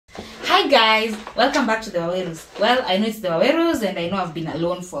guys, welcome back to the Wawerus. Well, I know it's the Wawerus and I know I've been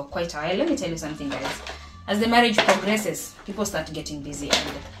alone for quite a while. Let me tell you something, guys. As the marriage progresses, people start getting busy and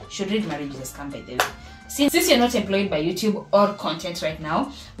should read Marriage is a Scam, by the way. Since you're not employed by YouTube or content right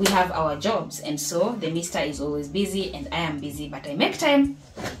now, we have our jobs, and so the mister is always busy and I am busy, but I make time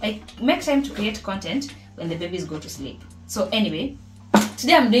to create content when the babies go to sleep. So anyway,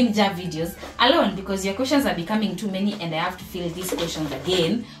 today I'm doing JAV videos alone because your questions are becoming too many and I have to fill these questions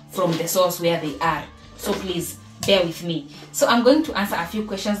again from the source where they are. So please bear with me. So I'm going to answer a few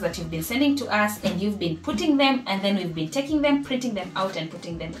questions that you've been sending to us and you've been putting them, and then we've been taking them, printing them out and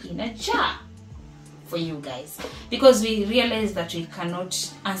putting them in a jar for you guys, because we realize that we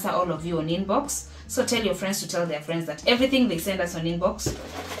cannot answer all of you on inbox. So tell your friends to tell their friends that everything they send us on inbox,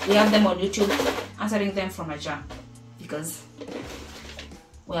 we have them on YouTube answering them from a jar, because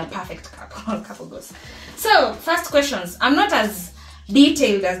we are a perfect couple goes. So first questions. I'm not as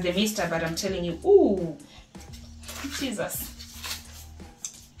detailed as the mister, but I'm telling you, ooh, Jesus.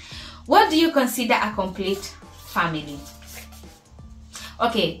 What do you consider a complete family?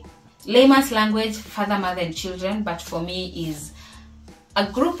 Okay, layman's language, father, mother and children, but for me is a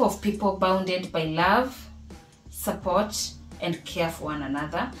group of people bounded by love, support and care for one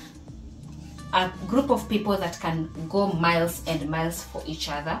another. A group of people that can go miles and miles for each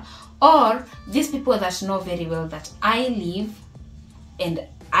other, or these people that know very well that I live and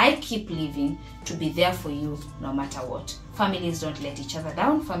I keep living to be there for you no matter what. Families don't let each other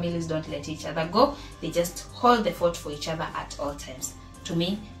down. Families don't let each other go. They just hold the fort for each other at all times. To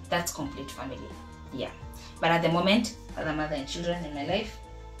me, that's complete family. Yeah. But at the moment, father, mother and children in my life,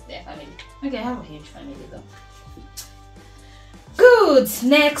 they're family. Okay, I have a huge family though. Good.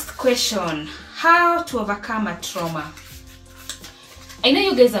 Next question. How to overcome a trauma? I know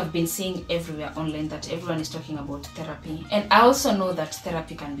you guys have been seeing everywhere online that everyone is talking about therapy, and I also know that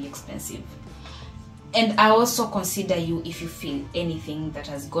therapy can be expensive. And I also consider you, if you feel anything that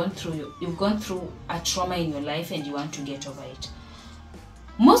has gone through you've gone through a trauma in your life and you want to get over it.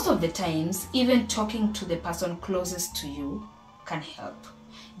 Most of the times, even talking to the person closest to you can help.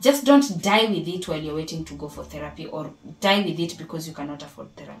 Just don't die with it while you're waiting to go for therapy, or die with it because you cannot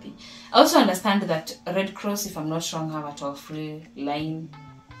afford therapy. I also understand that Red Cross, if I'm not wrong, have a toll-free line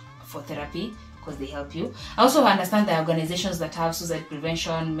for therapy because they help you. I also understand the organizations that have suicide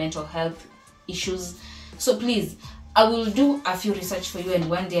prevention, mental health issues. So please, I will do a few research for you and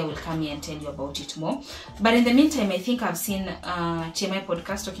one day I will come here and tell you about it more. But in the meantime, I think I've seen TMI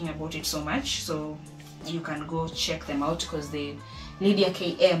podcast talking about it so much, so you can go check them out because they Lydia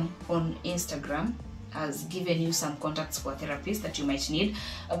KM on Instagram has given you some contacts for therapists that you might need.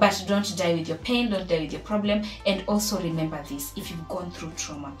 But don't die with your pain, don't die with your problem. And also remember this, if you've gone through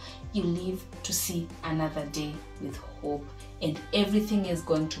trauma, you live to see another day with hope, and everything is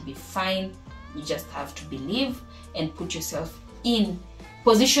going to be fine. You just have to believe and position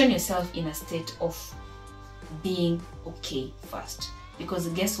yourself in a state of being okay first. Because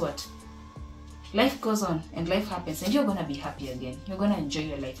guess what? Life goes on and life happens and you're gonna be happy again. You're gonna enjoy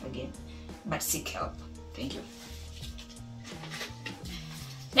your life again. But seek help. Thank you.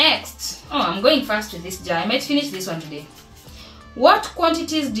 Next. Oh, I'm going fast with this jar. I might finish this one today. What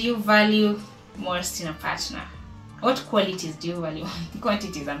quantities do you value most in a partner? What qualities do you value?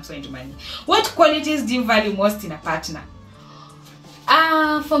 Quantities, I'm so into money. What qualities do you value most in a partner?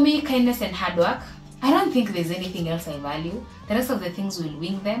 For me, kindness and hard work. I don't think there's anything else I value. The rest of the things will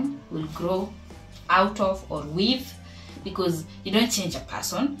wing them, will grow out of or with, because you don't change a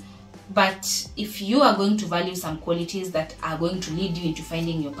person. But if you are going to value some qualities that are going to lead you into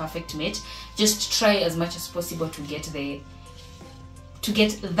finding your perfect mate, just try as much as possible to get that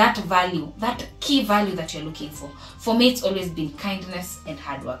value, that key value that you're looking for. For me, it's always been kindness and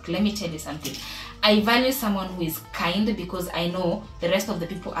hard work. Let me tell you something. I value someone who is kind because I know the rest of the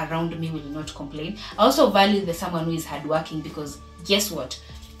people around me will not complain. I also value someone who is hardworking because guess what?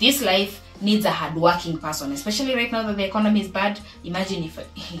 This life needs a hardworking person, especially right now that the economy is bad. Imagine if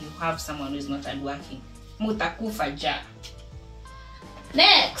you have someone who is not hardworking. Mutakufa ja.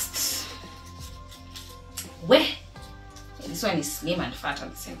 Next. This one is slim and fat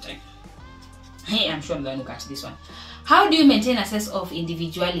at the same time. Hey, I'm sure I'm going to cut this one. How do you maintain a sense of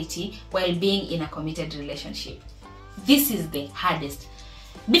individuality while being in a committed relationship? This is the hardest.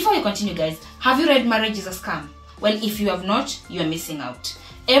 Before you continue, guys, have you read Marriage is a Scam? Well, if you have not, you are missing out.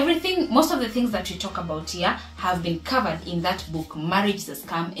 Most of the things that we talk about here have been covered in that book, Marriage is a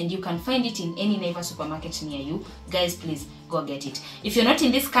Scam, and you can find it in any neighbor supermarket near you. Guys, please go get it. If you're not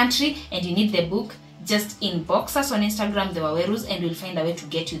in this country and you need the book, just inbox us on Instagram, the Wawerus, and we'll find a way to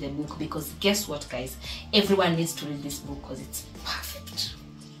get you the book, because guess what, guys? Everyone needs to read this book because it's perfect.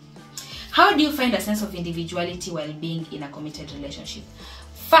 How do you find a sense of individuality while being in a committed relationship?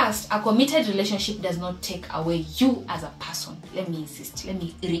 First, a committed relationship does not take away you as a person. Let me insist, let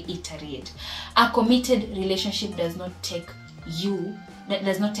me reiterate. A committed relationship does not take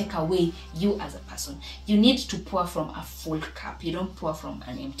away you as a person. You need to pour from a full cup. You don't pour from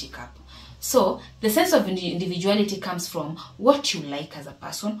an empty cup. So the sense of individuality comes from what you like as a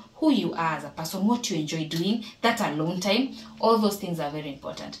person, who you are as a person, what you enjoy doing, that alone time. All those things are very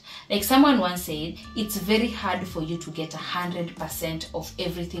important. Like someone once said, it's very hard for you to get 100% of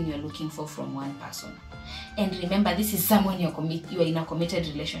everything you're looking for from one person. And remember, this is someone you're in a committed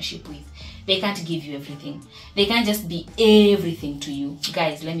relationship with. They can't give you everything. They can't just be everything to you.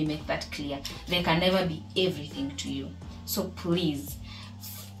 Guys, let me make that clear. They can never be everything to you. So please,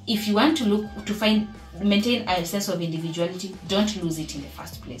 if you want to maintain a sense of individuality, don't lose it in the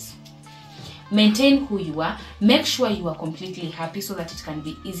first place. Maintain who you are. Make sure you are completely happy so that it can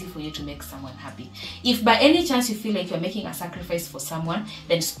be easy for you to make someone happy. If by any chance you feel like you're making a sacrifice for someone,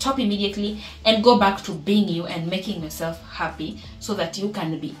 then stop immediately and go back to being you and making yourself happy so that you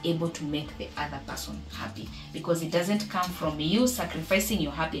can be able to make the other person happy. Because it doesn't come from you sacrificing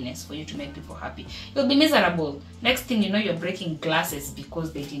your happiness for you to make people happy. You'll be miserable. Next thing you know, you're breaking glasses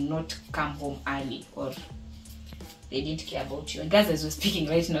because they did not come home early or they didn't care about you. And guys, as we're speaking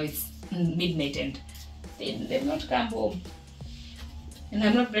right now, it's midnight and they've not come home. And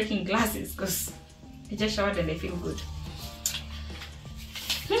I'm not breaking glasses because I just showered and I feel good.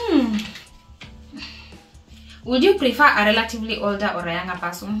 Would you prefer a relatively older or a younger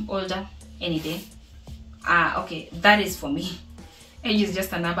person? Older, any day. Okay, that is for me. Age is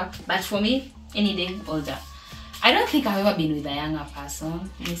just a number, but for me, any day, older. I don't think I've ever been with a younger person.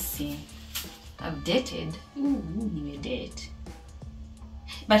 Let me see. I've dated. You date.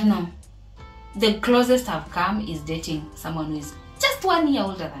 But no, the closest I've come is dating someone who is just 1 year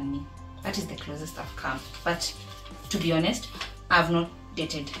older than me. That is the closest I've come. But to be honest, I've not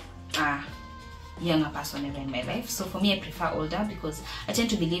dated a younger person ever in my life. So for me, I prefer older because I tend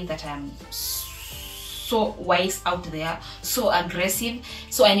to believe that I'm so wise out there, so aggressive.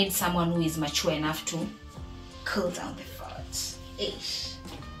 So I need someone who is mature enough to cool down the thoughts.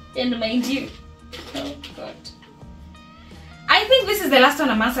 And mind you, oh God. I think this is the last one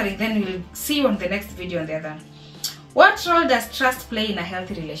I'm answering, then we'll see you on the next video on the other. What role does trust play in a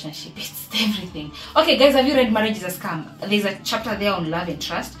healthy relationship? It's everything. Okay guys, have you read Marriage is a Scam? There's a chapter there on love and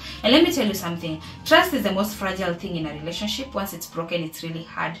trust. And let me tell you something. Trust is the most fragile thing in a relationship. Once it's broken, it's really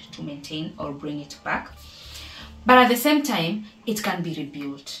hard to maintain or bring it back. But at the same time, it can be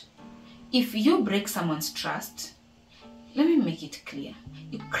rebuilt. If you break someone's trust, let me make it clear.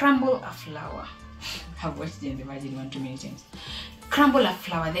 You crumble a flower. I've watched the Virgin one too many times. Crumble a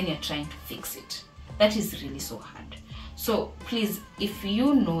flower, then you're trying to fix it. That is really so hard. So please, if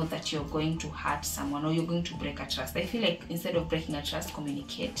you know that you're going to hurt someone or you're going to break a trust, I feel like instead of breaking a trust,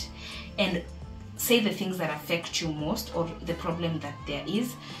 communicate and say the things that affect you most or the problem that there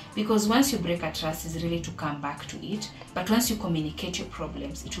is. Because once you break a trust, it's really to come back to it. But once you communicate your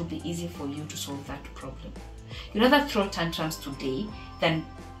problems, it will be easy for you to solve that problem. You'd rather throw tantrums today than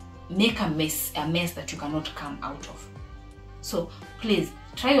make a mess that you cannot come out of. So please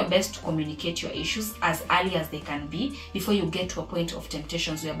try your best to communicate your issues as early as they can be before you get to a point of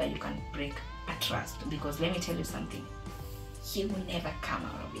temptations whereby you can break a trust. Because let me tell you something, he will never come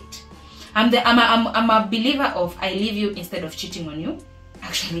out of it. I'm a believer of I leave you instead of cheating on you.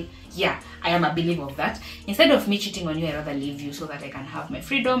 Actually, yeah, I am a believer of that. Instead of me cheating on you, I rather leave you so that I can have my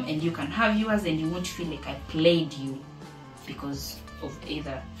freedom and you can have yours, and you won't feel like I played you because of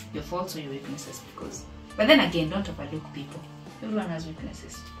either your faults or your weaknesses. But then again, don't overlook people. Everyone has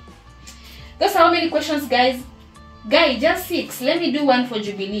weaknesses. Those are how many questions, guys? Guys, just 6. Let me do one for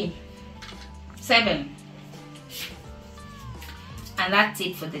Jubilee. 7. And that's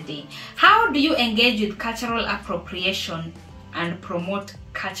it for the day. How do you engage with cultural appropriation and promote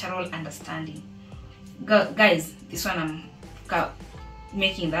cultural understanding? Guys, this one I'm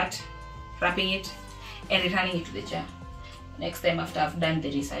making that, wrapping it, and returning it to the jar. Next time after I've done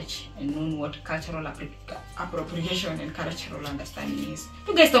the research and known what cultural appropriation and cultural understanding is.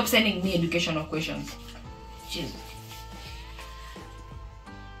 You guys stop sending me educational questions. Jeez.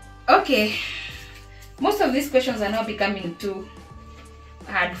 Okay. Most of these questions are now becoming too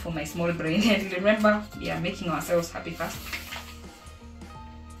hard for my small brain. And remember, we are making ourselves happy first.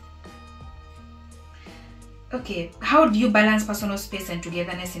 Okay. How do you balance personal space and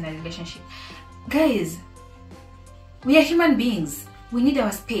togetherness in a relationship? Guys, we are human beings. We need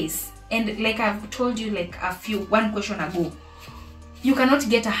our space. And like I've told you like one question ago, you cannot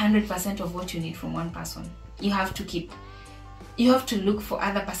get 100% of what you need from one person. You have to you have to look for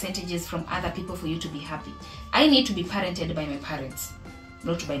other percentages from other people for you to be happy. I need to be parented by my parents,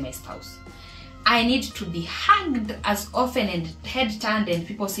 not by my spouse. I need to be hugged as often and head turned and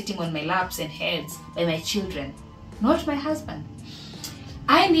people sitting on my laps and heads by my children, not my husband.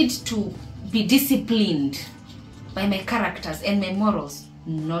 I need to be disciplined by my characters and my morals,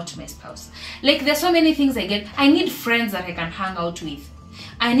 not my spouse. Like, there's so many things I get. I need friends that I can hang out with.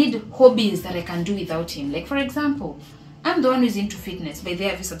 I need hobbies that I can do without him. Like, for example, I'm the one who's into fitness. By the way,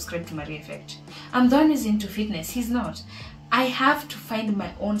 have you subscribed to Maria Effect? I'm the one who's into fitness. He's not. I have to find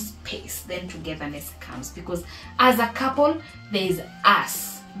my own space, then togetherness comes. Because as a couple, there is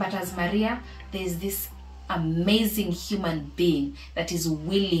us. But as Maria, there is this amazing human being that is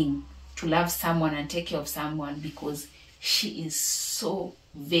willing to love someone and take care of someone because she is so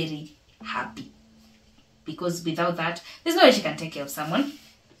very happy. Because without that, there's no way she can take care of someone.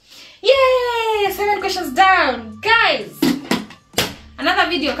 Yay! 7 questions down! Guys! Another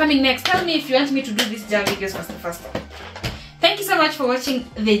video coming next. Tell me if you want me to do these jar videos faster. Thank you so much for watching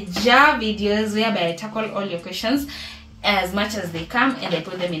the jar videos whereby I tackle all your questions as much as they come and I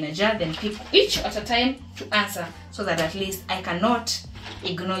put them in a jar, then pick each at a time to answer so that at least I cannot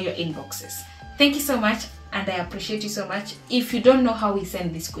ignore your inboxes. Thank you so much and I appreciate you so much. If you don't know how we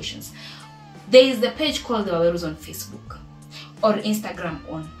send these questions, there is the page called The Wawerus on Facebook or Instagram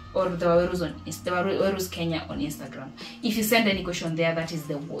or The Wawerus on The Wawerus Kenya on Instagram. If you send any question there,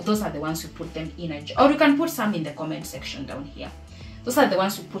 those are the ones who put them in a jar. Or you can put some in the comment section down here. Those are the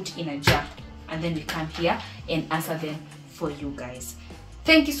ones who put in a jar and then we come here and answer them for you guys.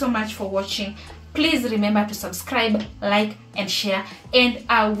 Thank you so much for watching. Please remember to subscribe, like and share, and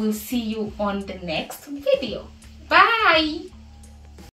I will see you on the next video. Bye.